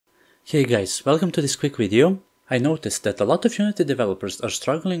Hey guys, welcome to this quick video. I noticed that a lot of Unity developers are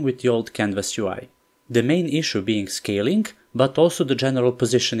struggling with the old Canvas UI. The main issue being scaling, but also the general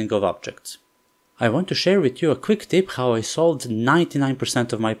positioning of objects. I want to share with you a quick tip how I solved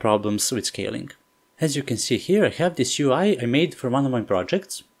 99% of my problems with scaling. As you can see here, I have this UI I made for one of my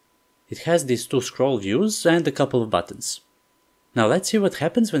projects. It has these two scroll views and a couple of buttons. Now let's see what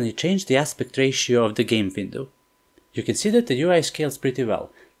happens when I change the aspect ratio of the game window. You can see that the UI scales pretty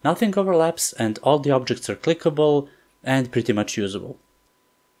well. Nothing overlaps and all the objects are clickable and pretty much usable.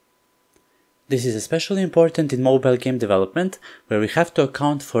 This is especially important in mobile game development, where we have to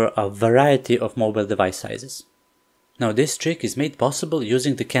account for a variety of mobile device sizes. Now this trick is made possible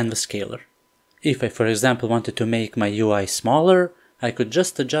using the Canvas scaler. If I, for example, wanted to make my UI smaller, I could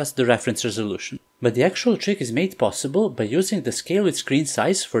just adjust the reference resolution. But the actual trick is made possible by using the scale with screen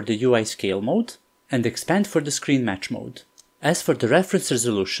size for the UI scale mode and expand for the screen match mode. As for the reference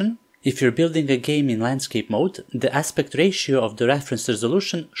resolution, if you're building a game in landscape mode, the aspect ratio of the reference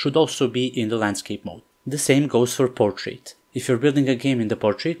resolution should also be in the landscape mode. The same goes for portrait. If you're building a game in the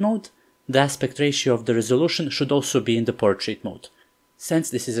portrait mode, the aspect ratio of the resolution should also be in the portrait mode. Since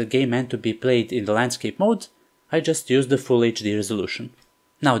this is a game meant to be played in the landscape mode, I just use the full HD resolution.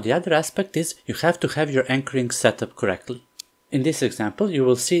 Now the other aspect is you have to have your anchoring set up correctly. In this example, you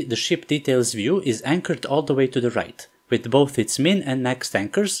will see the ship details view is anchored all the way to the right, with both its min and max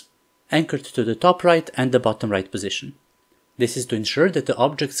anchors anchored to the top right and the bottom right position. This is to ensure that the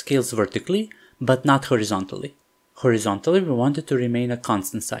object scales vertically, but not horizontally. Horizontally, we want it to remain a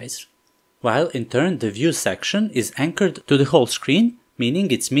constant size, while in turn the view section is anchored to the whole screen, meaning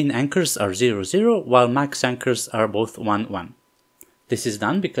its min anchors are 0, 0, while max anchors are both 1, 1. This is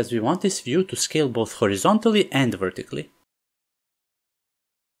done because we want this view to scale both horizontally and vertically.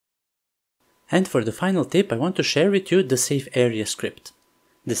 And for the final tip, I want to share with you the Safe Area script.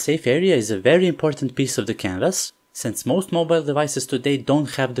 The Safe Area is a very important piece of the canvas, since most mobile devices today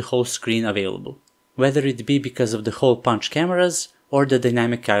don't have the whole screen available, whether it be because of the hole punch cameras or the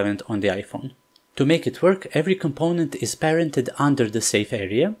dynamic island on the iPhone. To make it work, every component is parented under the Safe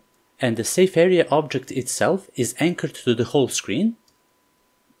Area, and the Safe Area object itself is anchored to the whole screen,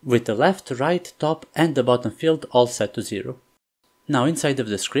 with the left, right, top and the bottom field all set to 0. Now inside of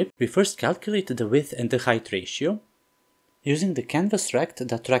the script, we first calculate the width and the height ratio using the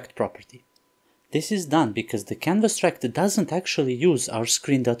canvas_rect.rect property. This is done because the canvas_rect doesn't actually use our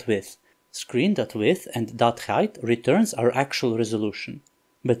screen.width. Screen.width and .height returns our actual resolution.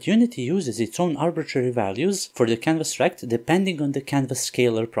 But Unity uses its own arbitrary values for the canvas_rect depending on the canvas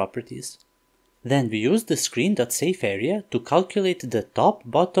scaler properties. Then we use the screen.safeArea to calculate the top,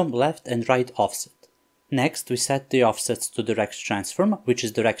 bottom, left and right offset. Next, we set the offsets to the rect transform, which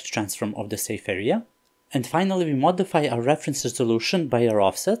is the rect transform of the Safe Area. And finally, we modify our reference resolution by our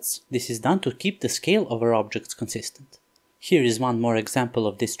offsets. This is done to keep the scale of our objects consistent. Here is one more example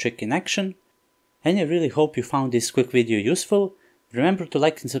of this trick in action. And I really hope you found this quick video useful. Remember to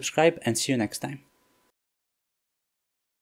like and subscribe, and see you next time.